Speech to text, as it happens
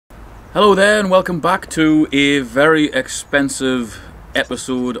Hello there and welcome back to a very expensive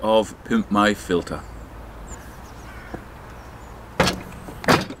episode of Pimp My Filter.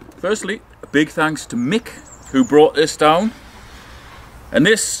 Firstly, a big thanks to Mick who brought this down, and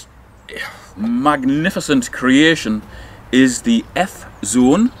this magnificent creation is the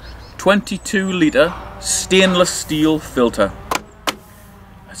FZone 22 litre stainless steel filter.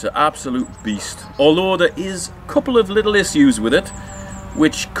 It's an absolute beast, although there is a couple of little issues with it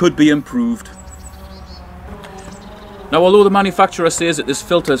which could be improved. Now, although the manufacturer says that this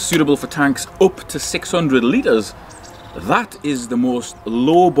filter is suitable for tanks up to 600 litres, that is the most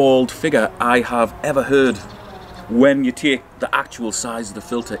lowballed figure I have ever heard when you take the actual size of the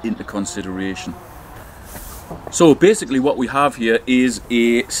filter into consideration. So basically what we have here is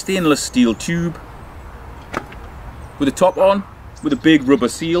a stainless steel tube with a top on, with a big rubber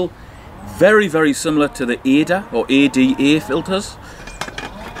seal, very similar to the ADA or ADA filters,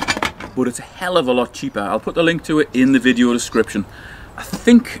 but it's a hell of a lot cheaper. I'll put the link to it in the video description. I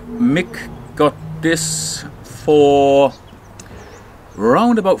think Mick got this for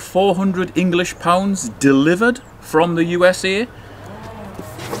around about 400 English pounds delivered from the USA,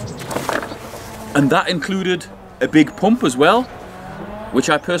 and that included a big pump as well, which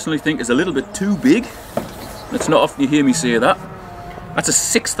I personally think is a little bit too big. It's not often you hear me say that. That's a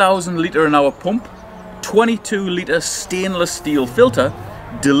 6,000 litre an hour pump, 22 litre stainless steel filter,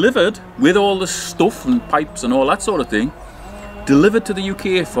 delivered with all the stuff and pipes and all that sort of thing, delivered to the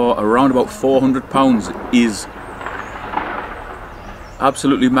UK for around about £400 is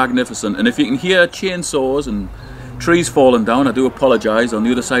absolutely magnificent. And if you can hear chainsaws and trees falling down, I do apologise. On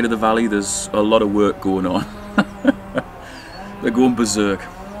the other side of the valley there's a lot of work going on. They're going berserk.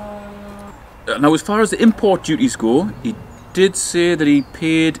 Now, as far as the import duties go, he did say that he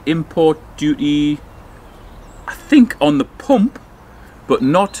paid import duty, I think, on the pump, but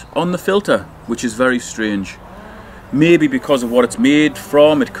not on the filter, which is very strange. Maybe because of what it's made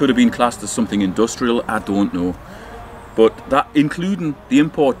from, it could have been classed as something industrial, I don't know. But that, including the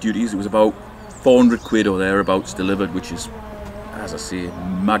import duties, it was about 400 quid or thereabouts delivered, which is, as I say,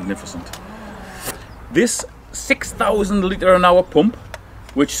 magnificent. This 6,000 litre an hour pump,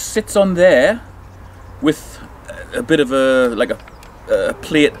 which sits on there with a bit of a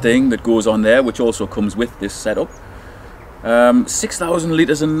plate thing that goes on there, which also comes with this setup. 6,000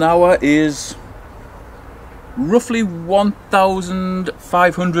 litres an hour is roughly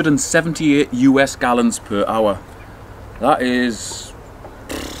 1,578 US gallons per hour. That is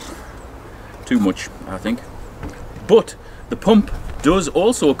too much, I think. But the pump does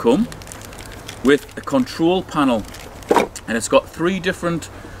also come with a control panel, and it's got 3 different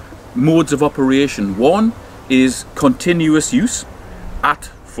modes of operation. One is continuous use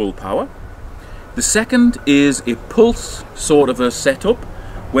at full power. The second is a pulse sort of a setup,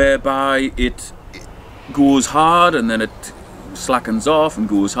 whereby it goes hard and then it slackens off and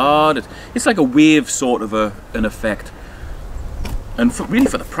goes hard. It's like a wave sort of an effect. And really,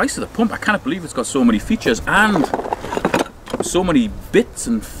 for the price of the pump, I can't believe it's got so many features and so many bits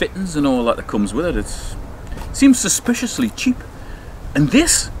and fittings and all that comes with it. It seems suspiciously cheap. And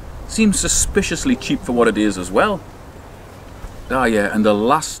this seems suspiciously cheap for what it is as well. Ah yeah, and the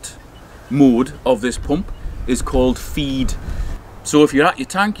last mode of this pump is called feed. So if you're at your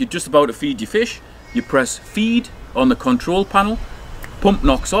tank, you're just about to feed your fish, you press feed on the control panel, pump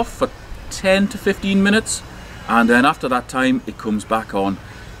knocks off for 10 to 15 minutes, and then after that time it comes back on.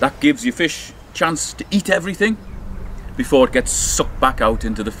 That gives your fish a chance to eat everything before it gets sucked back out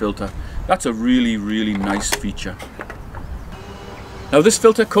into the filter. That's a really nice feature. Now, this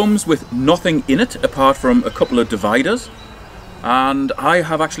filter comes with nothing in it apart from a couple of dividers, and I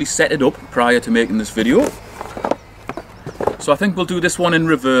have actually set it up prior to making this video. So I think we'll do this one in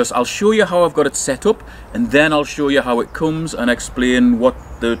reverse. I'll show you how I've got it set up, and then I'll show you how it comes and explain what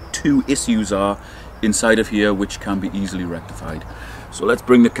the 2 issues are inside of here, which can be easily rectified. So let's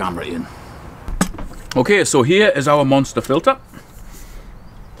bring the camera in. Okay, so here is our monster filter.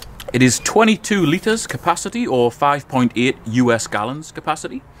 It is 22 litres capacity, or 5.8 US gallons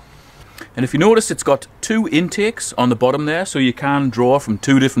capacity. And if you notice, it's got 2 intakes on the bottom there, so you can draw from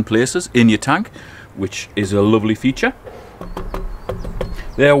 2 different places in your tank, which is a lovely feature.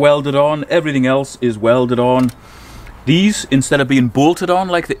 They're welded on, everything else is welded on. These, instead of being bolted on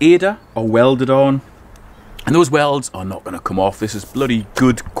like the ADA, are welded on. And those welds are not going to come off. This is bloody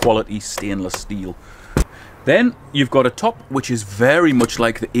good quality stainless steel. Then you've got a top which is very much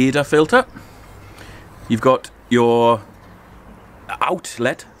like the ADA filter. You've got your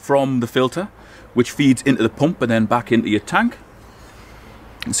outlet from the filter which feeds into the pump and then back into your tank.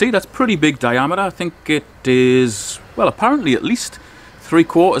 You can see that's pretty big diameter. I think it is, well, apparently at least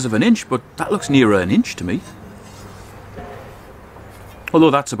 3/4 of an inch, but that looks nearer an inch to me.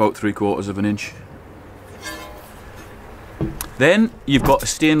 Although that's about 3/4 of an inch. Then you've got a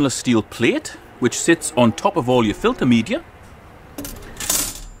stainless steel plate which sits on top of all your filter media.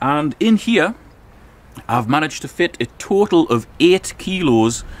 And in here I've managed to fit a total of 8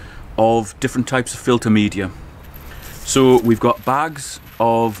 kilos of different types of filter media. So we've got bags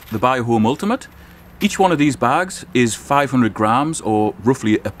of the Biohome Ultimate. Each one of these bags is 500 grams or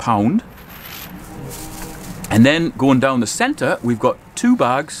roughly a pound. And then going down the center, we've got 2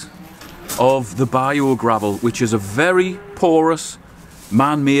 bags of the Biogravel, which is a very porous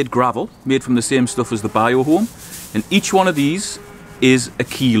man-made gravel made from the same stuff as the Biohome. And each one of these is a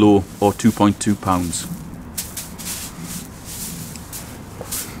kilo or 2.2 pounds.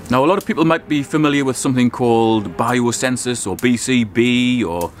 Now, a lot of people might be familiar with something called biocensus or BCB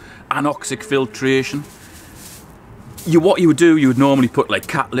or anoxic filtration. What you would do, you would normally put like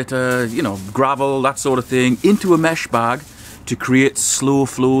cat litter, you know, gravel, that sort of thing, into a mesh bag to create slow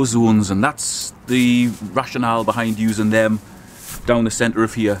flow zones, and that's the rationale behind using them down the center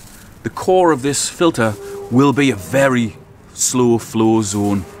of here. The core of this filter will be a very slow flow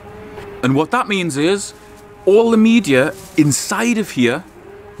zone. And what that means is all the media inside of here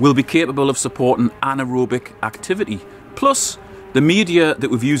will be capable of supporting anaerobic activity. Plus, the media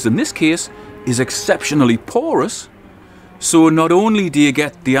that we've used in this case is exceptionally porous. So not only do you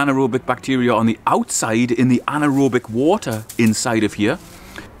get the anaerobic bacteria on the outside in the anaerobic water inside of here,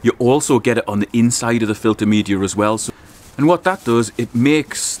 you also get it on the inside of the filter media as well. And what that does, it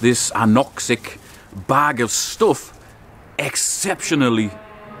makes this anoxic bag of stuff exceptionally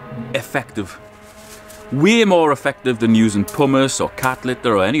effective. Way more effective than using pumice or cat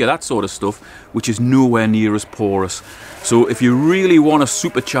litter or any of that sort of stuff, which is nowhere near as porous. So if you really want to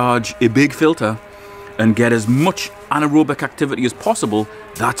supercharge a big filter and get as much anaerobic activity as possible,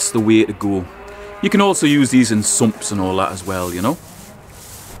 that's the way to go. You can also use these in sumps and all that as well, you know.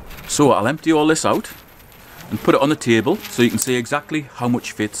 So I'll empty all this out and put it on the table so you can see exactly how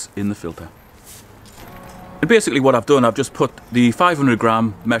much fits in the filter. And basically what I've done, I've just put the 500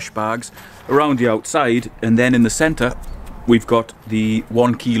 gram mesh bags around the outside, and then in the center we've got the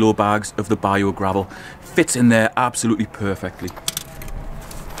 1 kilo bags of the Biogravel. Fits in there absolutely perfectly.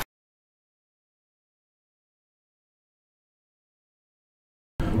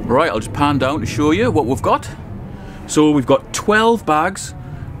 Right, I'll just pan down to show you what we've got. So we've got 12 bags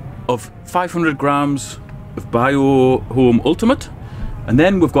of 500 grams of Biohome Ultimate, and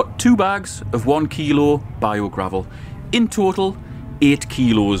then we've got 2 bags of 1 kilo Biogravel. In total, 8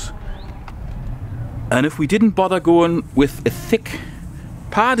 kilos. And if we didn't bother going with a thick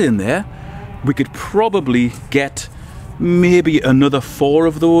pad in there, we could probably get maybe another 4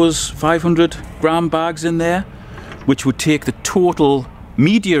 of those 500 gram bags in there, which would take the total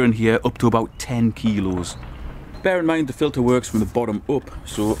media in here up to about 10 kilos. Bear in mind the filter works from the bottom up,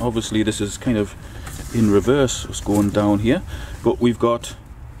 so obviously this is kind of in reverse, it's going down here. But we've got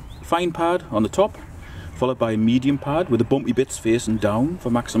a fine pad on the top, followed by a medium pad with the bumpy bits facing down for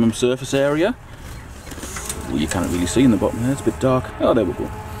maximum surface area. Well, you can't really see in the bottom there, it's a bit dark. Oh, there we go.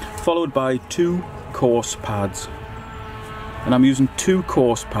 Followed by 2 coarse pads. And I'm using 2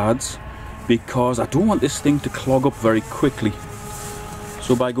 coarse pads because I don't want this thing to clog up very quickly.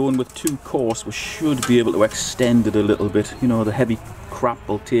 So by going with 2 coarse, we should be able to extend it a little bit. You know, the heavy crap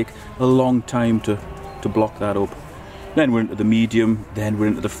will take a long time to block that up. Then we're into the medium, then we're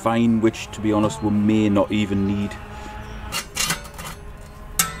into the fine, which to be honest we may not even need.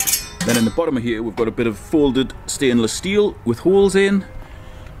 Then in the bottom of here we've got a bit of folded stainless steel with holes in,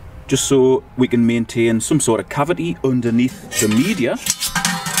 just so we can maintain some sort of cavity underneath the media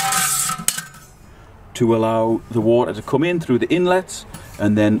to allow the water to come in through the inlets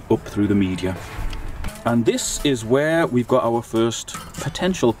and then up through the media. And this is where we've got our first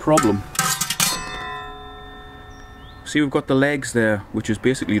potential problem. See, we've got the legs there, which is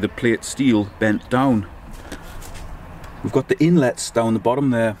basically the plate steel bent down. We've got the inlets down the bottom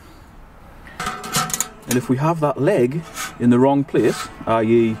there. And if we have that leg in the wrong place,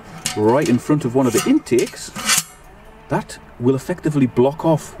 i.e. right in front of one of the intakes, that will effectively block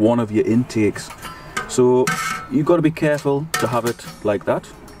off one of your intakes. So you've got to be careful to have it like that,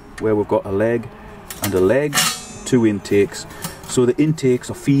 where we've got a leg and a leg, 2 intakes. So the intakes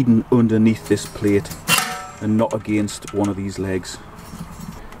are feeding underneath this plate and not against one of these legs.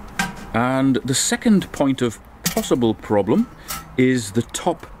 And the second point of possible problem is the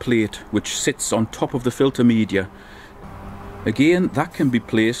top plate, which sits on top of the filter media. Again, that can be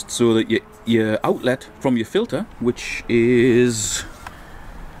placed so that your outlet from your filter, which is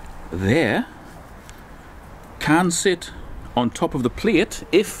there, can sit on top of the plate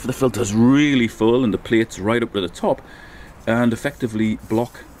if the filter's really full and the plate's right up to the top, and effectively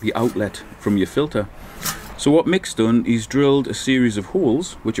block the outlet from your filter. So what Mick's done, he's drilled a series of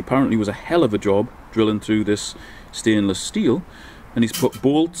holes, which apparently was a hell of a job drilling through this stainless steel, and he's put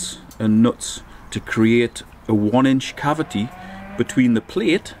bolts and nuts to create a 1-inch cavity between the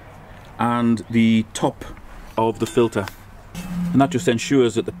plate and the top of the filter, and that just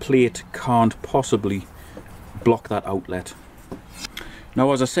ensures that the plate can't possibly block that outlet.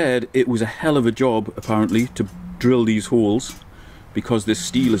 Now, as I said, it was a hell of a job apparently to drill these holes because this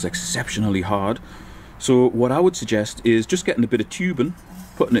steel is exceptionally hard. So what I would suggest is just getting a bit of tubing,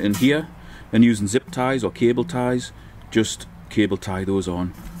 putting it in here, and using zip ties or cable ties, just cable tie those on.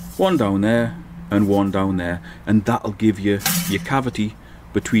 One down there and one down there, and that'll give you your cavity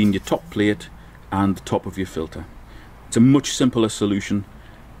between your top plate and the top of your filter. It's a much simpler solution,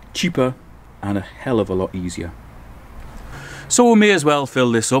 cheaper, and a hell of a lot easier. So we may as well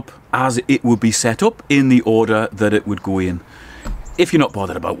fill this up as it would be set up in the order that it would go in. If you're not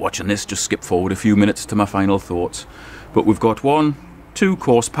bothered about watching this, just skip forward a few minutes to my final thoughts. But we've got 1, 2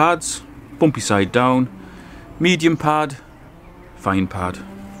 coarse pads, bumpy side down, medium pad, fine pad.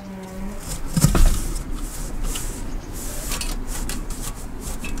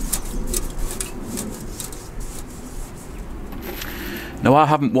 Now, I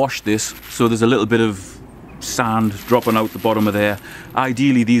haven't washed this, so there's a little bit of sand dropping out the bottom of there.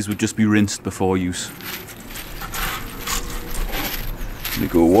 Ideally, these would just be rinsed before use. We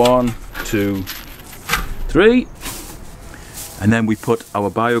go 1, 2, 3, and then we put our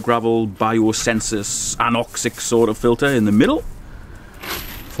Biogravel Biosensus anoxic sort of filter in the middle,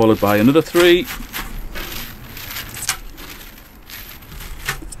 followed by another 3.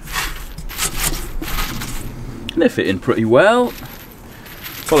 And they fit in pretty well,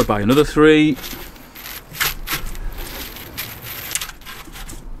 followed by another 3.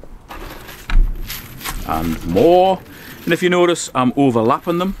 And more. And if you notice, I'm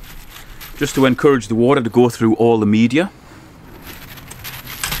overlapping them just to encourage the water to go through all the media.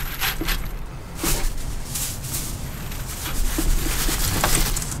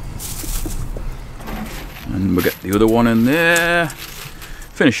 And we'll get the other one in there,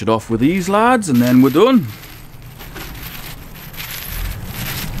 finish it off with these lads, and then we're done.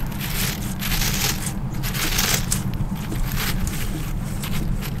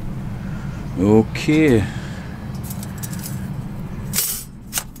 Okay.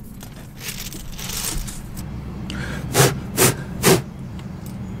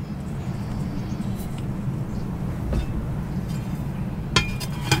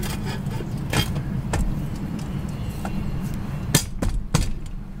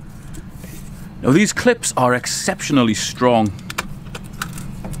 Now, these clips are exceptionally strong,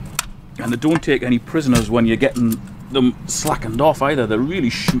 and they don't take any prisoners when you're getting them slackened off either. They really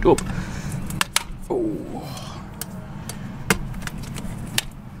shoot up. Oh.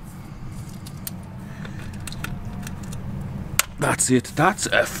 That's it. That's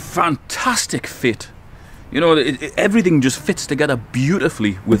a fantastic fit. You know, everything just fits together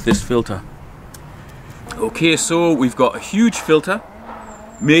beautifully with this filter. Okay, so we've got a huge filter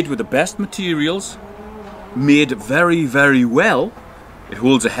made with the best materials, made very, very well. It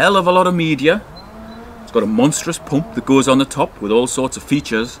holds a hell of a lot of media. It's got a monstrous pump that goes on the top with all sorts of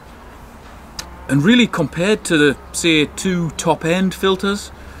features. And really, compared to the, say, 2 top-end filters,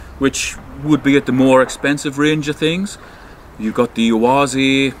 which would be at the more expensive range of things, you've got the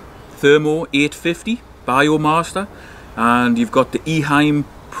Oase Thermo 850 Biomaster, and you've got the Eheim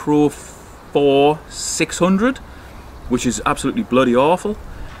Pro 4 600, which is absolutely bloody awful.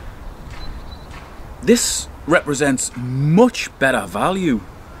 This represents much better value.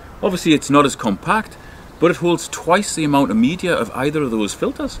 Obviously, it's not as compact, but it holds twice the amount of media of either of those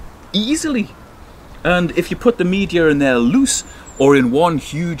filters, easily. And if you put the media in there loose or in one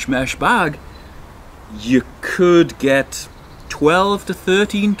huge mesh bag, you could get 12 to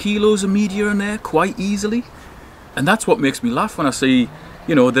 13 kilos of media in there quite easily. And that's what makes me laugh when I see,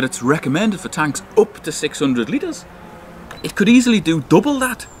 you know, that it's recommended for tanks up to 600 litres. It could easily do double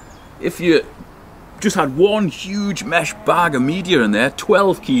that if you just had one huge mesh bag of media in there,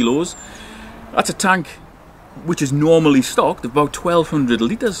 12 kilos. That's a tank which is normally stocked of about 1200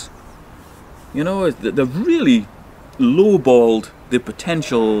 litres. You know, they've really lowballed the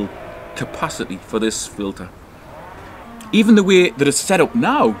potential capacity for this filter. Even the way that it's set up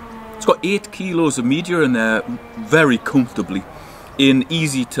now, it's got 8 kilos of media in there very comfortably in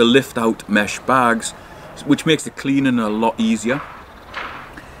easy to lift out mesh bags, which makes the cleaning a lot easier.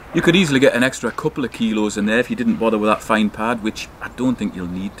 You could easily get an extra couple of kilos in there if you didn't bother with that fine pad, which I don't think you'll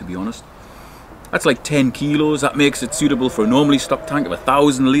need, to be honest. That's like 10 kilos. That makes it suitable for a normally stocked tank of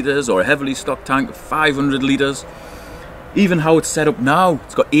 1,000 litres or a heavily stocked tank of 500 litres. Even how it's set up now,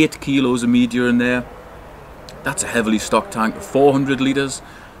 it's got 8 kilos of media in there. That's a heavily stocked tank of 400 litres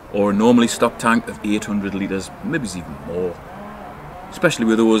or a normally stocked tank of 800 litres, maybe it's even more. Especially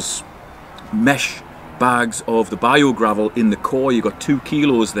with those mesh bags of the Biogravel in the core, you've got 2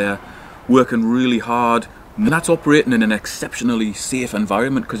 kilos there working really hard. And that's operating in an exceptionally safe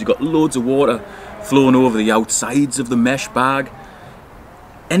environment because you've got loads of water flowing over the outsides of the mesh bag.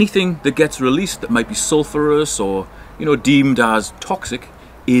 Anything that gets released that might be sulfurous or, you know, deemed as toxic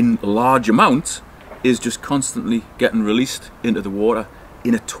in large amounts is just constantly getting released into the water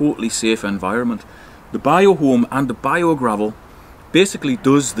in a totally safe environment. The Biohome and the Biogravel basically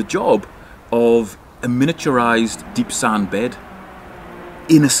does the job of a miniaturized deep sand bed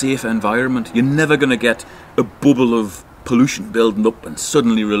in a safe environment. You're never going to get a bubble of pollution building up and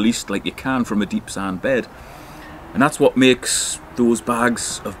suddenly released like you can from a deep sand bed. And that's what makes those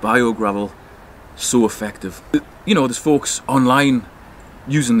bags of Biogravel so effective. You know, there's folks online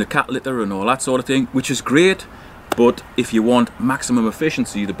using the cat litter and all that sort of thing, which is great, but if you want maximum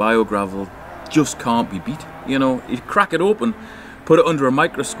efficiency, the Biogravel just can't be beat. You know, you crack it open, put it under a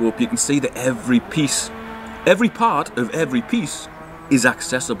microscope, you can see that every piece, every part of every piece is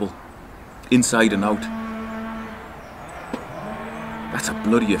accessible inside and out. That's a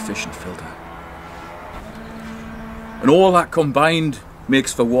bloody efficient filter. And all that combined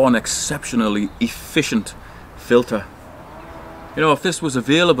makes for one exceptionally efficient filter. You know, if this was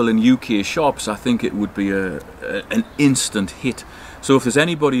available in UK shops, I think it would be an instant hit. So if there's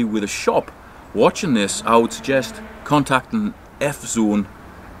anybody with a shop watching this, I would suggest contacting FZone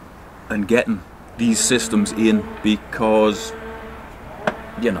and getting these systems in, because,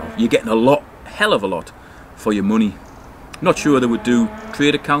 you know, you're getting hell of a lot for your money. Not sure they would do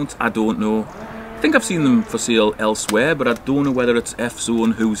trade accounts, I don't know. I think I've seen them for sale elsewhere, but I don't know whether it's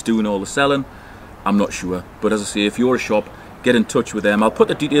FZone who's doing all the selling. I'm not sure. But as I say, if you're a shop, get in touch with them. I'll put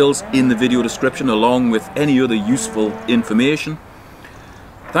the details in the video description along with any other useful information.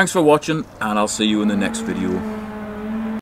 Thanks for watching, and I'll see you in the next video.